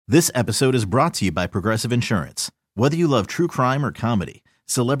This episode is brought to you by Progressive Insurance. Whether you love true crime or comedy,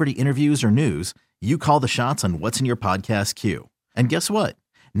 celebrity interviews or news, you call the shots on what's in your podcast queue. And guess what?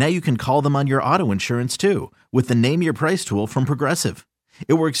 Now you can call them on your auto insurance too with the Name Your Price tool from Progressive.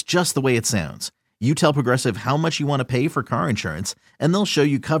 It works just the way it sounds. You tell Progressive how much you want to pay for car insurance, and they'll show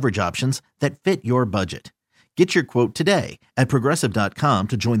you coverage options that fit your budget. Get your quote today at Progressive.com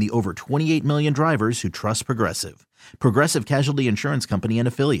to join the over 28 million drivers who trust Progressive. Progressive Casualty Insurance Company and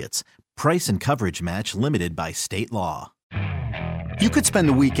Affiliates. Price and coverage match limited by state law. You could spend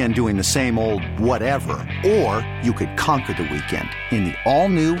the weekend doing the same old whatever, or you could conquer the weekend in the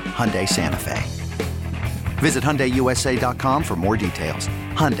all-new Hyundai Santa Fe. Visit HyundaiUSA.com for more details.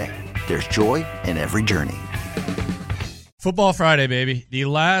 Hyundai, there's joy in every journey. Football Friday, baby. The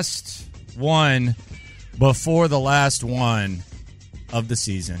last one before the last one of the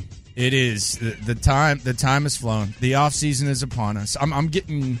season. It is the time. The time has flown. The off season is upon us.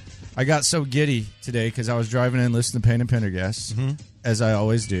 I got so giddy today because I was driving in listening to Payne and Pendergast, as I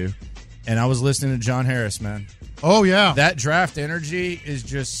always do, and I was listening to John Harris. Man, oh yeah, that draft energy is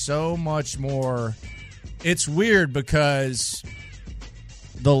just so much more. It's weird because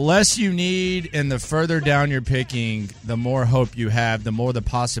the less you need and the further down you're picking, the more hope you have, the more the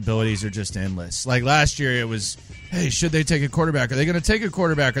possibilities are just endless. Like last year, it was, hey, should they take a quarterback? Are they going to take a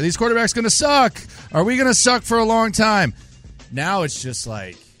quarterback? Are these quarterbacks going to suck? Are we going to suck for a long time? Now it's just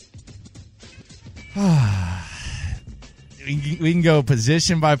like, we can go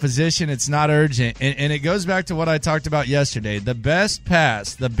position by position. It's not urgent. And it goes back to what I talked about yesterday. The best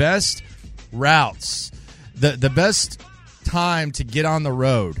pass, the best routes, the best time to get on the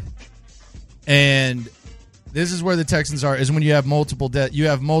road, and this is where the Texans are, is when you have multiple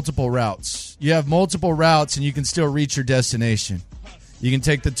routes. You have multiple routes, and you can still reach your destination. You can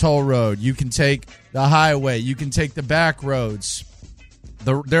take the toll road. You can take the highway. You can take the back roads.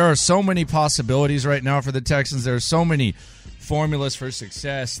 There are so many possibilities right now for the Texans. There are so many formulas for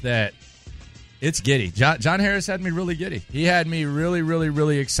success that it's giddy. John Harris had me really giddy. He had me really, really,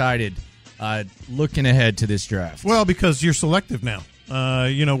 really excited looking ahead to this draft. Well, because you're selective now.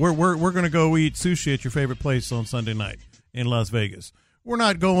 We're going to go eat sushi at your favorite place on Sunday night in Las Vegas. We're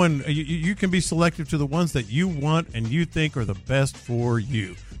not going. You can be selective to the ones that you want and you think are the best for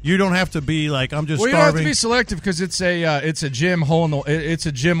you. You don't have to be like, I'm just starving. You don't have to be selective because it's a gym it's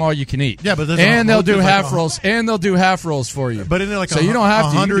a gym all you can eat. Yeah, but they'll do half rolls and they'll do half rolls for you. But isn't it like so you don't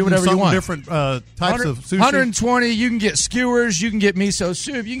have to. You can do whatever you want. Different types of sushi. 120. You can get skewers. You can get miso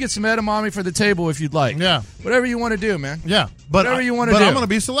soup. You can get some edamame for the table if you'd like. Yeah, whatever you want to do, man. Yeah, but whatever you want to do. But I'm going to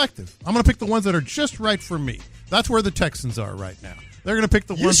be selective. I'm going to pick the ones that are just right for me. That's where the Texans are right now. They're going to pick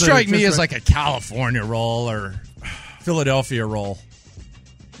the ones. You strike that are me just as like a California roll or Philadelphia roll.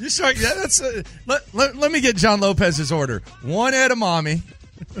 You strike. Yeah, that's. Let me get John Lopez's order. One edamame,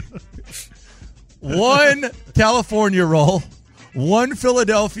 one California roll, one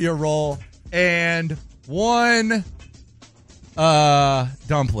Philadelphia roll, and one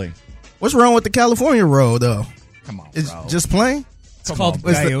dumpling. What's wrong with the California roll, though? Come on, it's bro. just plain. It's called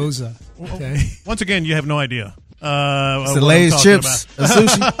gyoza. Okay. Once again, you have no idea. It's the Lay's chips,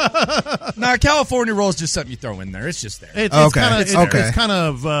 sushi. Nah, California roll is just something you throw in there. It's just there. It's kind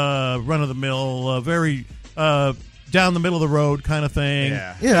of run of the mill, very down the middle of the road kind of thing.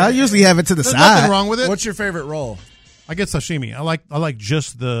 Yeah. I usually have it to the There's side. Nothing wrong with it. What's your favorite roll? I get sashimi. I like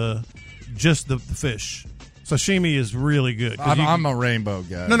just the fish. Sashimi is really good. I'm a rainbow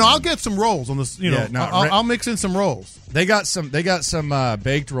guy. No, I'll get some rolls on this. I'll mix in some rolls. They got some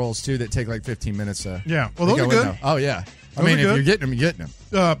baked rolls too that take like 15 minutes. Yeah, well, those are good. Oh yeah, I Those mean, are if good. you're getting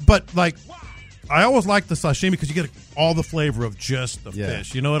them. But like, I always like the sashimi because you get all the flavor of just the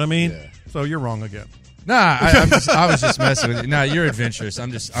fish. You know what I mean? Yeah. So you're wrong again. Nah, I was just messing with you. Nah, you're adventurous.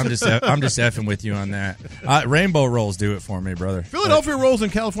 I'm just effing with you on that. Rainbow rolls do it for me, brother. Philadelphia rolls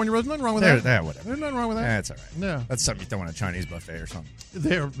and California rolls, nothing wrong with that. Yeah, whatever. There's nothing wrong with that. That's all right. Yeah, that's something you throw in a Chinese buffet or something.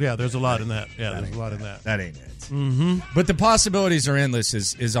 There's a lot in that. Yeah, there's a lot in that. That ain't it. Mm-hmm. But the possibilities are endless.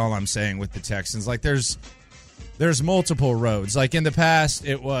 Is all I'm saying with the Texans. Like there's multiple roads. Like in the past,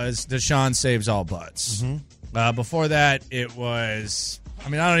 it was Deshaun saves all butts. Mm-hmm. Before that, it was. I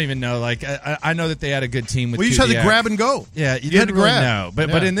mean, I don't even know. Like, I know that they had a good team with. Well, you just had to grab and go. Yeah, you had to really grab. know.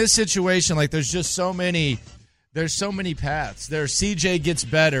 But in this situation, like, there's just so many. There's so many paths. CJ gets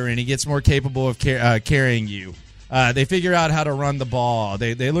better and he gets more capable of carrying you. They figure out how to run the ball.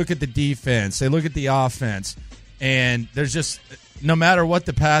 They look at the defense. They look at the offense, and there's just no matter what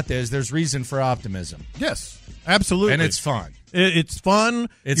the path is, there's reason for optimism. Yes, absolutely, and it's fun. It's fun.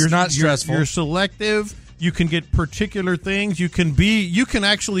 It's not stressful. You're selective. You can get particular things. You can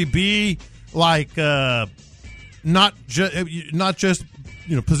actually be like not just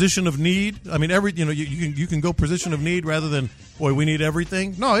position of need. I mean, you can go position of need rather than boy, we need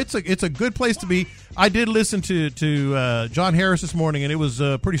everything. No, it's a good place to be. I did listen to John Harris this morning, and it was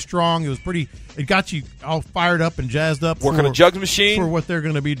pretty strong. It got you all fired up and jazzed up. Working a jugs machine for what they're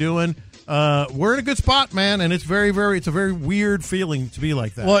going to be doing. We're in a good spot, man, and it's it's a very weird feeling to be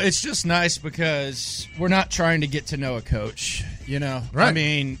like that. Well, it's just nice because we're not trying to get to know a coach, Right. I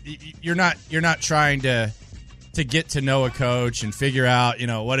mean, you're not trying to get to know a coach and figure out,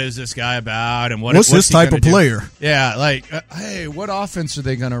 what is this guy about and what's this type of player? Yeah, like, hey, what offense are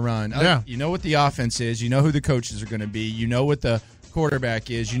they going to run? Yeah. You know what the offense is. You know who the coaches are going to be. You know what the quarterback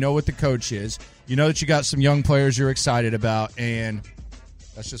is. You know what the coach is. You know that you got some young players you're excited about, and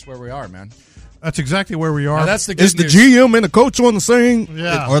that's just where we are, man. That's exactly where we are. Now, that's the good Is news. the GM and the coach on the same?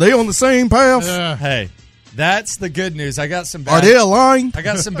 Yeah. Are they on the same path? Yeah. Hey, that's the good news. I got some bad Are they aligned? I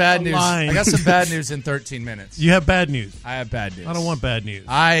got some bad news. Aligned. I got some bad news in 13 minutes. You have bad news. I have bad news. I don't want bad news.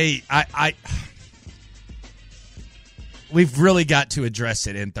 We've really got to address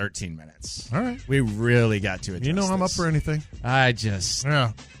it in 13 minutes. All right. We really got to address I'm up this. for anything. I'm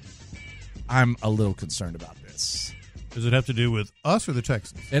a little concerned about this. Does it have to do with us or the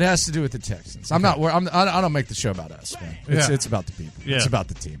Texans? It has to do with the Texans. I don't make the show about us, man. It's about the people. Yeah. It's about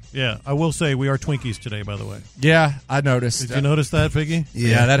the team. Yeah, I will say we are Twinkies today, by the way. Yeah, I noticed. Did you notice that, Piggy?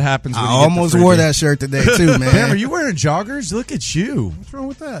 Yeah, that happens when I you get almost the wore freebie. that shirt today, too, man. Pam, are you wearing joggers? Look at you. What's wrong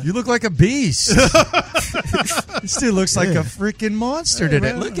with that? You look like a beast. This dude looks like a freaking monster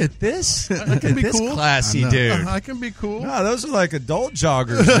today. man. Look at this. I Look can at be this cool. classy dude. I can be cool. No, those are like adult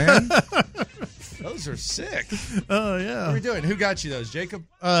joggers, man. Those are sick. Oh, What are we yeah. doing? Who got you those? Jacob?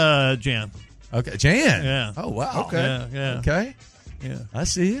 Jan. Okay. Jan? Yeah. Oh, wow. Okay. Yeah, yeah. Okay. Yeah. I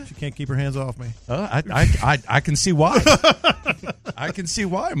see you. She can't keep her hands off me. I can see why. I can see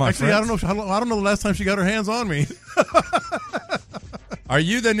why, my Actually, friend. I don't know the last time she got her hands on me. Are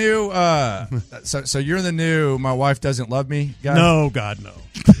you the new so you're the new my wife doesn't love me guy? No, God, no.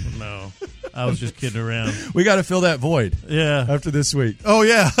 No. I was just kidding around. We got to fill that void Yeah. after this week. Oh,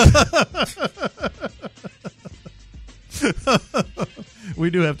 yeah. We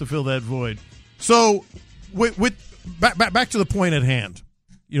do have to fill that void. So, back to the point at hand,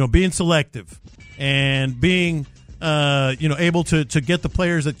 being selective and being, able to get the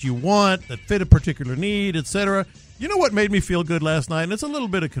players that you want, that fit a particular need, etc. You know what made me feel good last night? And it's a little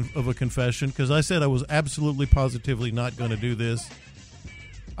bit of a confession because I said I was absolutely positively not going to do this.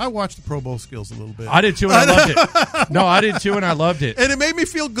 I watched the Pro Bowl skills a little bit. I did too, and I loved it. No, I did too, and I loved it. And it made me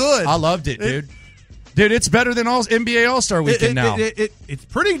feel good. I loved it, dude. Dude, it's better than all NBA All-Star Weekend now. It's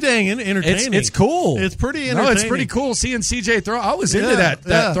pretty dang entertaining. It's cool. It's pretty entertaining. No, it's pretty cool seeing CJ throw. I was into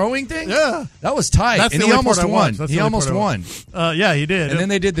that throwing thing. Yeah. That was tight. That's and the he only part almost I won. watched. That's He the only almost part I won. watched. Yeah, he did. And then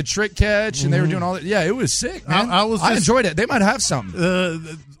they did the trick catch, and they were doing all that. Yeah, it was sick, man. I enjoyed it. They might have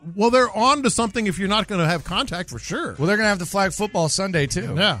something. Well, they're on to something if you're not going to have contact for sure. Well, they're going to have the flag football Sunday,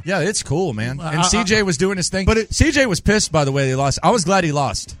 too. Yeah, it's cool, man. And CJ was doing his thing. But CJ was pissed, by the way, they lost. I was glad he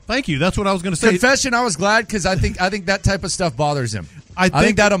lost. Thank you. That's what I was going to say. Confession, I was glad because I think that type of stuff bothers him. I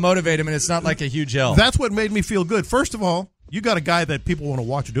think that'll motivate him, and it's not like a huge L. That's what made me feel good. First of all, you got a guy that people want to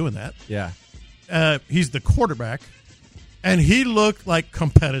watch doing that. Yeah. He's the quarterback, and he looked like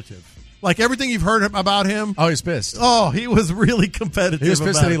competitive. Like everything you've heard about him. Oh, he's pissed. Oh, he was really competitive. He was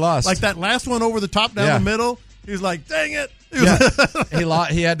pissed that he lost. Like that last one over the top down the middle. He was like, dang it.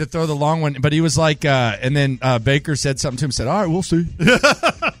 He had to throw the long one, but he was like, and then Baker said something to him, said, all right, we'll see.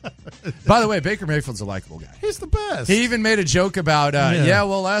 By the way, Baker Mayfield's a likable guy. He's the best. He even made a joke about,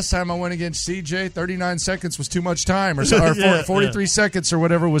 well, last time I went against CJ, 39 seconds was too much time, or 43 seconds or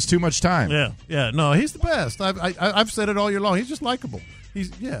whatever was too much time. Yeah. No, he's the best. I've said it all year long. He's just likable.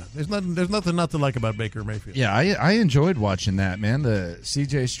 There's nothing not to like about Baker Mayfield. Yeah, I enjoyed watching that, man. The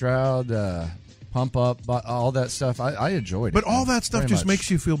CJ Stroud pump up, all that stuff. I enjoyed it. But all that stuff just makes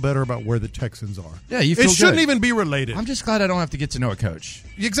you feel better about where the Texans are. Yeah, you feel it shouldn't good. even be related. I'm just glad I don't have to get to know a coach.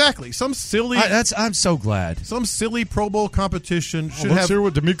 Exactly. Some silly. I'm so glad. Some silly Pro Bowl competition should let's have. hear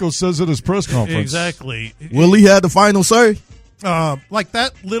what D'Amico says at his press conference. Exactly. Will he have the final say? Like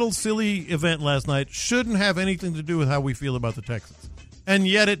that little silly event last night shouldn't have anything to do with how we feel about the Texans. And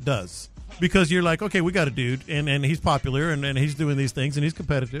yet it does. Because you're like, okay, we got a dude, and he's popular, and he's doing these things, and he's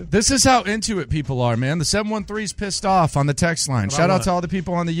competitive. This is how into it people are, man. The 713's pissed off on the text line. Shout out to all the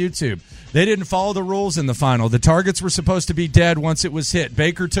people on the YouTube. They didn't follow the rules in the final. The targets were supposed to be dead once it was hit.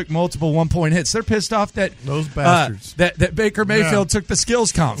 Baker took multiple one-point hits. They're pissed off that those bastards that Baker Mayfield took the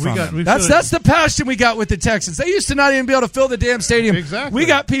skills comp from them. That's the passion we got with the Texans. They used to not even be able to fill the damn stadium. Exactly. We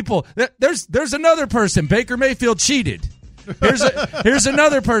got people. There's another person. Baker Mayfield cheated. Here's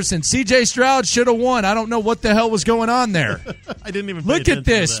another person. C.J. Stroud should have won. I don't know what the hell was going on there. I didn't even Look pay at attention to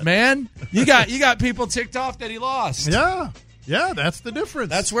this, that. man. You got people ticked off that he lost. Yeah, that's the difference.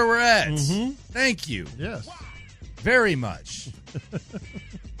 That's where we're at. Thank you Yes. very much.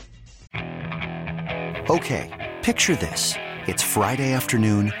 Okay, picture this. It's Friday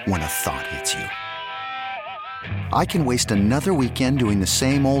afternoon when a thought hits you. I can waste another weekend doing the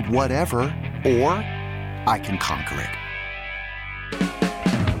same old whatever, or I can conquer it.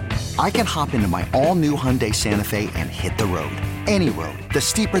 I can hop into my all-new Hyundai Santa Fe and hit the road. Any road. The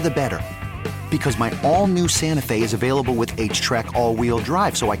steeper, the better. Because my all-new Santa Fe is available with H-Track all-wheel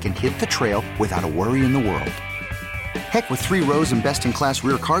drive, so I can hit the trail without a worry in the world. Heck, with 3 rows and best-in-class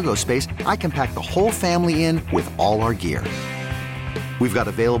rear cargo space, I can pack the whole family in with all our gear. We've got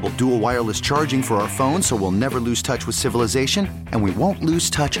available dual wireless charging for our phones, so we'll never lose touch with civilization, and we won't lose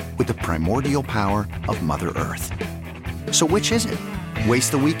touch with the primordial power of Mother Earth. So which is it?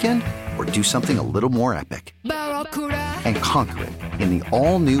 Waste the weekend or do something a little more epic? And conquer it in the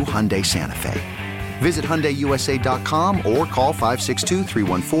all-new Hyundai Santa Fe. Visit HyundaiUSA.com or call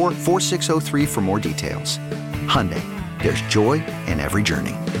 562-314-4603 for more details. Hyundai, there's joy in every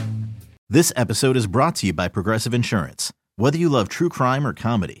journey. This episode is brought to you by Progressive Insurance. Whether you love true crime or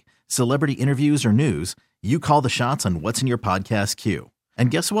comedy, celebrity interviews or news, you call the shots on what's in your podcast queue.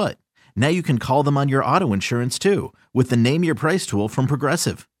 And guess what? Now you can call them on your auto insurance too with the Name Your Price tool from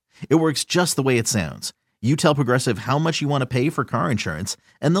Progressive. It works just the way it sounds. You tell Progressive how much you want to pay for car insurance,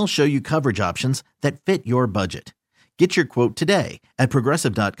 and they'll show you coverage options that fit your budget. Get your quote today at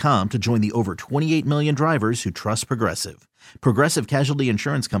Progressive.com to join the over 28 million drivers who trust Progressive. Progressive Casualty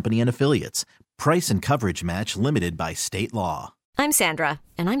Insurance Company and Affiliates. Price and coverage match limited by state law. I'm Sandra,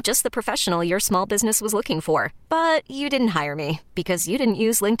 and I'm just the professional your small business was looking for. But you didn't hire me because you didn't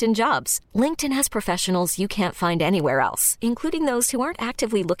use LinkedIn Jobs. LinkedIn has professionals you can't find anywhere else, including those who aren't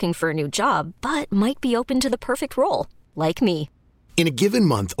actively looking for a new job, but might be open to the perfect role, like me. In a given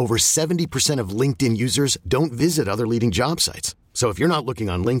month, over 70% of LinkedIn users don't visit other leading job sites. So if you're not looking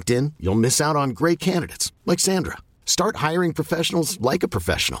on LinkedIn, you'll miss out on great candidates like Sandra. Start hiring professionals like a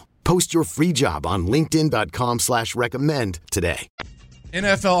professional. Post your free job on linkedin.com/recommend today.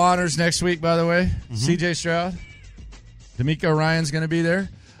 NFL honors next week, by the way. C.J. Stroud. D'Amico Ryan's going to be there.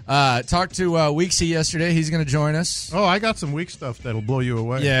 Talked to Weeksy yesterday. He's going to join us. Oh, I got some weak stuff that'll blow you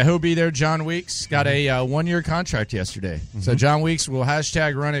away. Yeah, he'll be there. John Weeks got a 1-year contract yesterday. So John Weeks will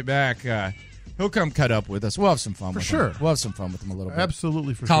hashtag run it back. He'll come cut up with us. We'll have some fun with sure. him. We'll have some fun with him a little bit.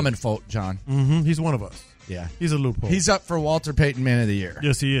 Absolutely, for Common sure. folk, John. He's one of us. Yeah. He's a loophole. He's up for Walter Payton Man of the Year.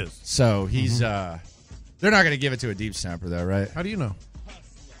 Yes, he is. So he's they're not going to give it to a deep snapper, though, right? How do you know?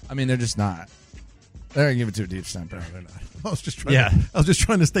 I mean, they're just not. They're going to give it to a deep snapper. No, they're not. I was just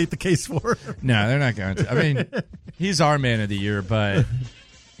trying to state the case for him. No, they're not going to. I mean, he's our Man of the Year, but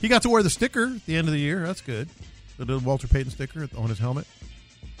He got to wear the sticker at the end of the year. That's good. The little Walter Payton sticker on his helmet.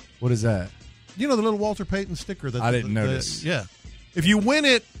 what is that? You know the little Walter Payton sticker that I didn't notice. Yeah. If you win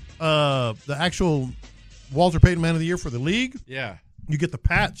it, the actual Walter Payton Man of the Year for the league, Yeah. you get the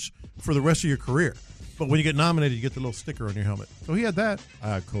patch for the rest of your career. But when you get nominated, you get the little sticker on your helmet. So he had that.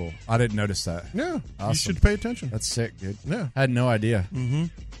 Cool. I didn't notice that. Yeah. You Awesome. should pay attention. That's sick, dude. Yeah. I had no idea. Mm-hmm.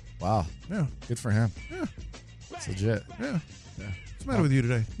 Wow. Yeah. Good for him. Yeah. It's legit. Yeah. What's the matter with you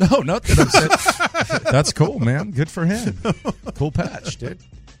today? No, nothing. I'm saying. That's cool, man. Good for him. Cool patch, dude.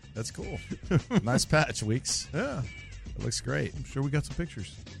 That's cool. Nice patch, Weeks. Yeah. It looks great. I'm sure we got some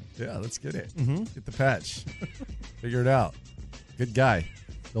pictures. Yeah, let's get it. Mm-hmm. Get the patch. Figure it out. Good guy.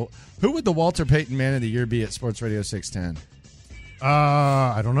 Who would the Walter Payton Man of the Year be at Sports Radio 610?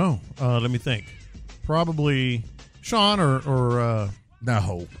 I don't know. Let me think. Probably Sean or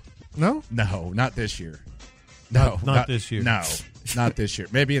No. no? No, not this year. No, Not this year. No, not this year.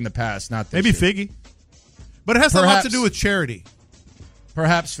 Maybe in the past, not this Maybe year. Figgy. But it has a lot to Perhaps. do with charity.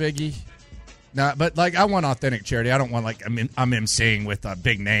 Perhaps Figgy. No, but like I want authentic charity. I don't want like I'm emceeing with a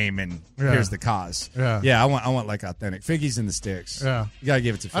big name and Yeah. here's the cause. Yeah. I want like authentic. Figgy's in the sticks. Yeah. You gotta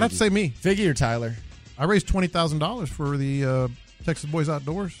give it to Figgy. I'd have to say me. Figgy or Tyler. I raised $20,000 for the Texas Boys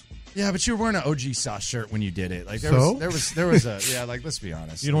Outdoors. Yeah, but you were wearing an OG Sauce shirt when you did it. Like there So? was a yeah. Like let's be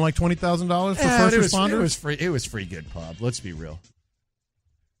honest. You don't like $20,000 for Yeah, first it was, responders? It was free. It was free good pub. Let's be real.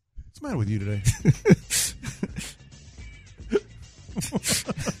 What's the matter with you today?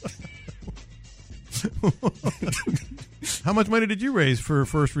 How much money did you raise for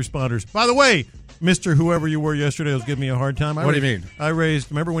first responders? By the way, Mr. Whoever you were yesterday was giving me a hard time. What do you mean? I raised,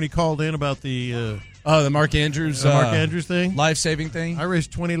 remember when he called in about the Oh, the Mark Andrews thing? life-saving thing? I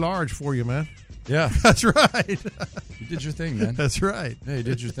raised 20 large for you, man. Yeah. That's right. You did your thing, man. That's right. Yeah, you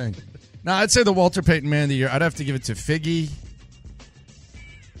did your thing. No, I'd say the Walter Payton Man of the Year. I'd have to give it to Figgy.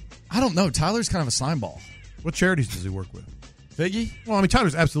 I don't know. Tyler's kind of a slime ball. What charities does he work with? Figgy? Well, I mean,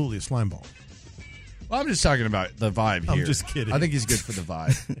 Tyler's absolutely a slime ball. Well, I'm just talking about the vibe here. I'm just kidding. I think he's good for the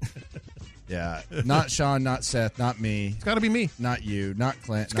vibe. Yeah. Not Sean, not Seth, not me. It's got to be me. Not you, not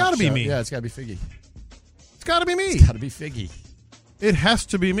Clint. It's got to be me. Yeah, it's got to be Figgy. It's got to be me. It's got to be Figgy. It has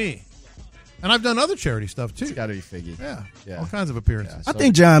to be me. And I've done other charity stuff, too. It's got to be Figgy. Yeah. All kinds of appearances. I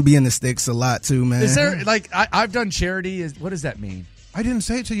think John be in the sticks a lot, too, man. Is there, like, I've done charity. What does that mean? I didn't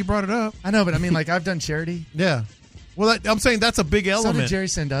say it till you brought it up. I know, but I mean, like, I've done charity. Yeah. Well, I'm saying that's a big element. So did Jerry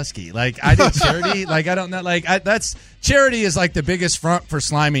Sandusky. Like, I did charity. Like, I don't know. Like, that's charity is like the biggest front for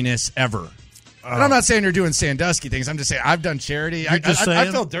sliminess ever. And I'm not saying you're doing Sandusky things. I'm just saying I've done charity. I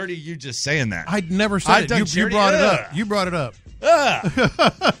feel dirty you just saying that. I'd never said it. You brought it up. You brought it up.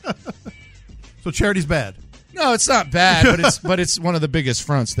 So charity's bad. No, it's not bad, but it's one of the biggest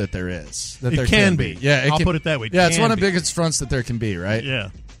fronts that there is. That there can be. Yeah, I'll put it that way. Yeah, it's one of the biggest fronts that there can be, right? Yeah,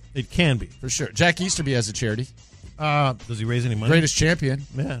 it can be for sure. Jack Easterby has a charity. Does he raise any money? Greatest champion.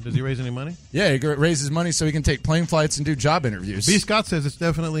 Yeah. Does he raise any money? Yeah, he raises money so he can take plane flights and do job interviews. B. Scott says it's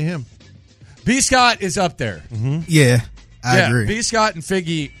definitely him. B. Scott is up there. Mm-hmm. Yeah, I agree. B. Scott and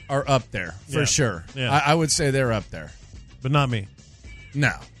Figgy are up there for sure. Yeah. I would say they're up there, but not me.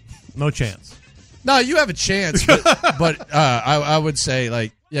 No chance. No, you have a chance, but I would say,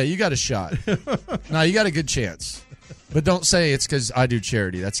 like, yeah, you got a shot. No, you got a good chance. But don't say it's because I do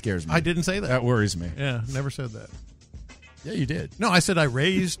charity. That scares me. I didn't say that. That worries me. Yeah, never said that. Yeah, you did. No, I said I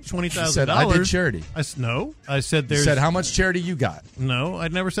raised $20,000. You said I did charity. No, I said there's. You said how much charity you got. No, I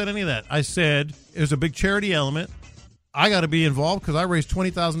never said any of that. I said there's a big charity element. I got to be involved because I raised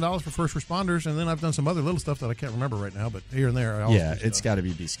 $20,000 for first responders, and then I've done some other little stuff that I can't remember right now, but here and there. It's got to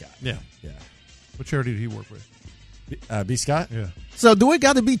be B. Scott. Yeah. What charity did he work with? B. Scott? Yeah. So do it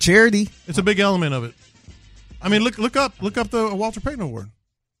got to be charity? It's a big element of it. I mean, look up the Walter Payton Award.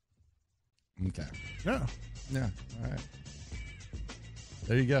 Okay. Yeah. All right.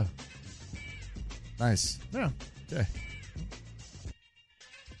 There you go. Nice. Yeah. Okay.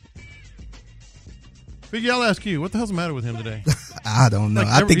 Biggie, I'll ask you, what the hell's the matter with him today? I don't know.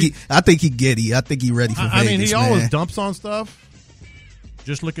 Like I think he giddy. I think he ready for Vegas, I mean, he always man. dumps on stuff.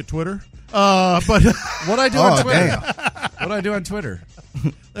 Just look at Twitter. But what I do on Twitter? Damn. What I do on Twitter?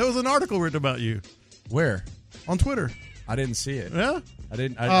 There was an article written about you Where? on Twitter. I didn't see it. Yeah. I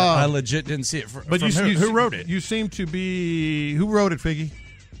didn't. I legit didn't see it. But who wrote it? You seem to be. Who wrote it, Figgy?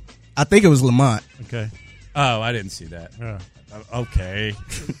 I think it was Lamont. Okay. Oh, I didn't see that. Yeah. Okay.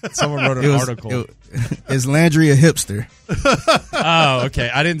 Someone wrote an article. Is Landry a hipster? Oh, okay.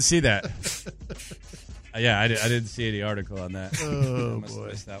 I didn't see that. Yeah, I didn't see any article on that. Oh, Must boy.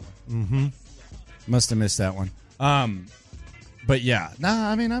 have missed that one. Mm-hmm. Must have missed that one. But yeah,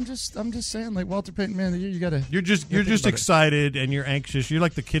 I mean, I'm just saying, like, Walter Payton Man of the Year, you gotta. You're just excited and you're anxious. You're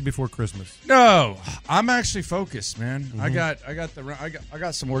like the kid before Christmas. No, I'm actually focused, man. Mm-hmm. I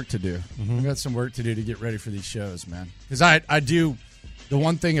got some work to do. I got some work to do to get ready for these shows, man. Because I do. The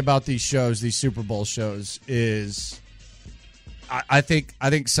one thing about these shows, these Super Bowl shows, is I think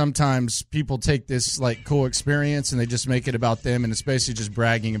sometimes people take this like cool experience and they just make it about them, and it's basically just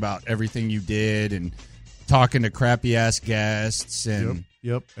bragging about everything you did and talking to crappy ass guests and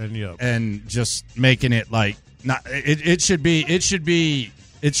yep, and just making it like not. It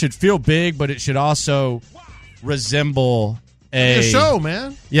should feel big, but it should also resemble a show,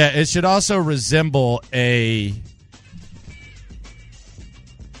 man. Yeah, it should also resemble a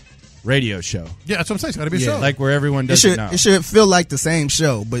radio show. Yeah, that's what I'm saying. It's got to be a show. Like where everyone doesn't know. It should feel like the same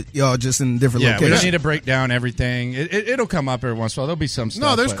show, but y'all just in different Yeah, we locations. don't need to break down everything. It'll come up every once in a while. There'll be some stuff.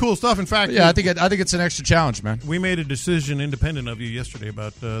 No, there's but- cool stuff. In fact, Yeah, I think it's an extra challenge, man. we made a decision independent of you yesterday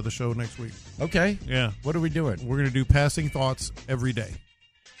about the show next week. Okay. Yeah. What are we doing? We're going to do passing thoughts every day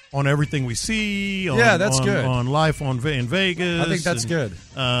on everything we see. On, Yeah, that's good. On life in Vegas. I think that's good.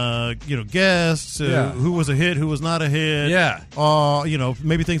 Guests. Yeah. Who was a hit? Who was not a hit? Yeah.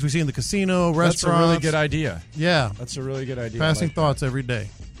 Maybe things we see in the casino, That's a restaurants. really good idea. Yeah. That's a really good idea. Passing I like thoughts every day.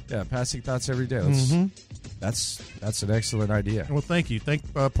 that. Yeah, passing thoughts every day. That's an excellent idea. Well, thank you. Thank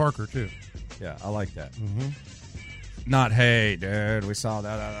Parker too. Yeah, I like that. Not, hey, dude, we saw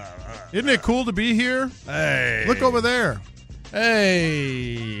that. Isn't it cool to be here? Hey. Look over there.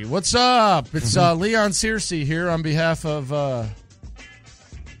 Hey, what's up? It's Leon Searcy here on behalf of, I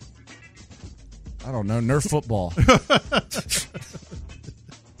don't know, Nerf football.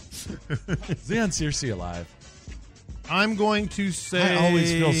 Is Leon Searcy alive? I'm going to say. I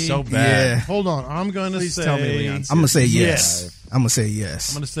always feel so bad. Yeah. Hold on. I'm going to Please say. tell me Leon Searcy. I'm gonna say yes. Yes. I'm gonna say yes.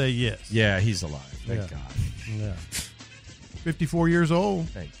 I'm going to say yes. Yeah, he's alive. Thank Yeah. God. Yeah. 54 years old.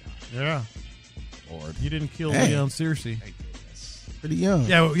 Thank God. Yeah. Lord. You didn't kill Hey. Leon Searcy. Pretty young.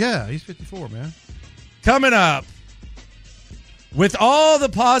 Yeah, well, yeah, he's 54, man. Coming up, with all the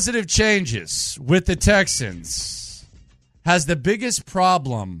positive changes with the Texans, has the biggest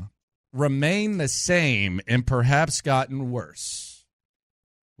problem remained the same and perhaps gotten worse?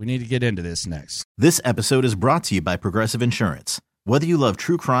 We need to get into this next. This episode is brought to you by Progressive Insurance. Whether you love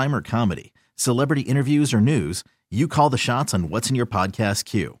true crime or comedy, celebrity interviews or news, you call the shots on what's in your podcast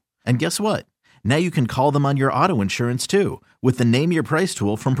queue. And guess what? Now you can call them on your auto insurance too with the Name Your Price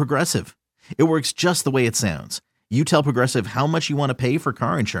tool from Progressive. It works just the way it sounds. You tell Progressive how much you want to pay for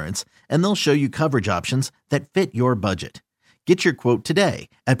car insurance, and they'll show you coverage options that fit your budget. Get your quote today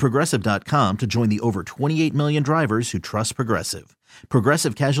at Progressive.com to join the over 28 million drivers who trust Progressive.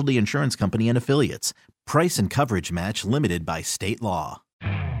 Progressive Casualty Insurance Company and Affiliates. Price and coverage match limited by state law.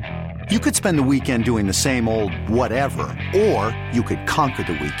 You could spend the weekend doing the same old whatever, or you could conquer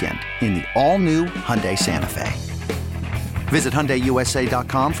the weekend in the all-new Hyundai Santa Fe. Visit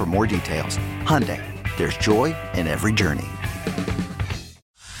HyundaiUSA.com for more details. Hyundai, there's joy in every journey.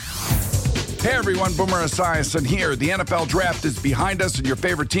 Hey everyone, Boomer Esiason here. The NFL Draft is behind us and your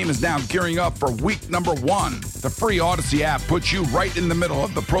favorite team is now gearing up for week number 1. The free Odyssey app puts you right in the middle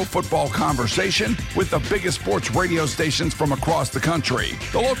of the pro football conversation with the biggest sports radio stations from across the country.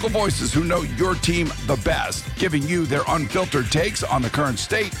 The local voices who know your team the best, giving you their unfiltered takes on the current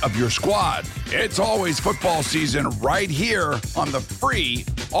state of your squad. It's always football season right here on the free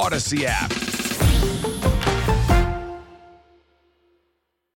Odyssey app.